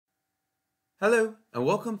Hello and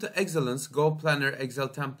welcome to Excellence Goal Planner Excel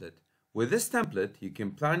template. With this template, you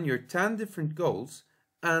can plan your 10 different goals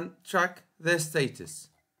and track their status.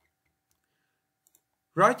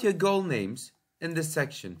 Write your goal names in this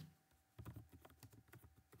section.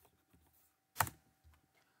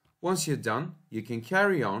 Once you're done, you can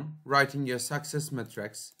carry on writing your success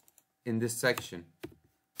metrics in this section.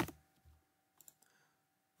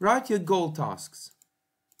 Write your goal tasks.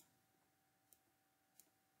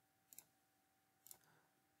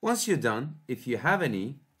 Once you're done, if you have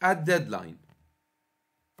any, add deadline.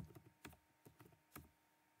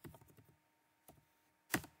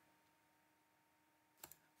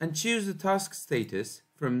 And choose the task status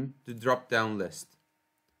from the drop-down list.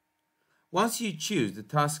 Once you choose the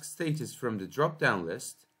task status from the drop-down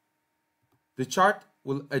list, the chart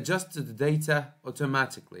will adjust to the data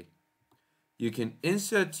automatically. You can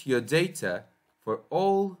insert your data for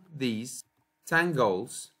all these 10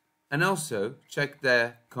 goals and also check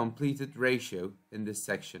their completed ratio in this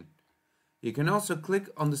section. You can also click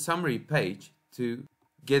on the summary page to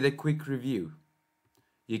get a quick review.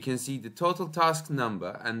 You can see the total task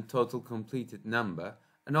number and total completed number,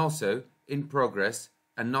 and also in progress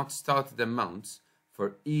and not started amounts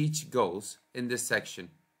for each goals in this section.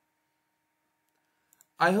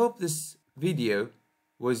 I hope this video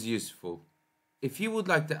was useful. If you would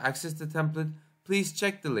like to access the template, please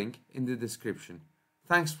check the link in the description.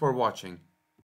 Thanks for watching.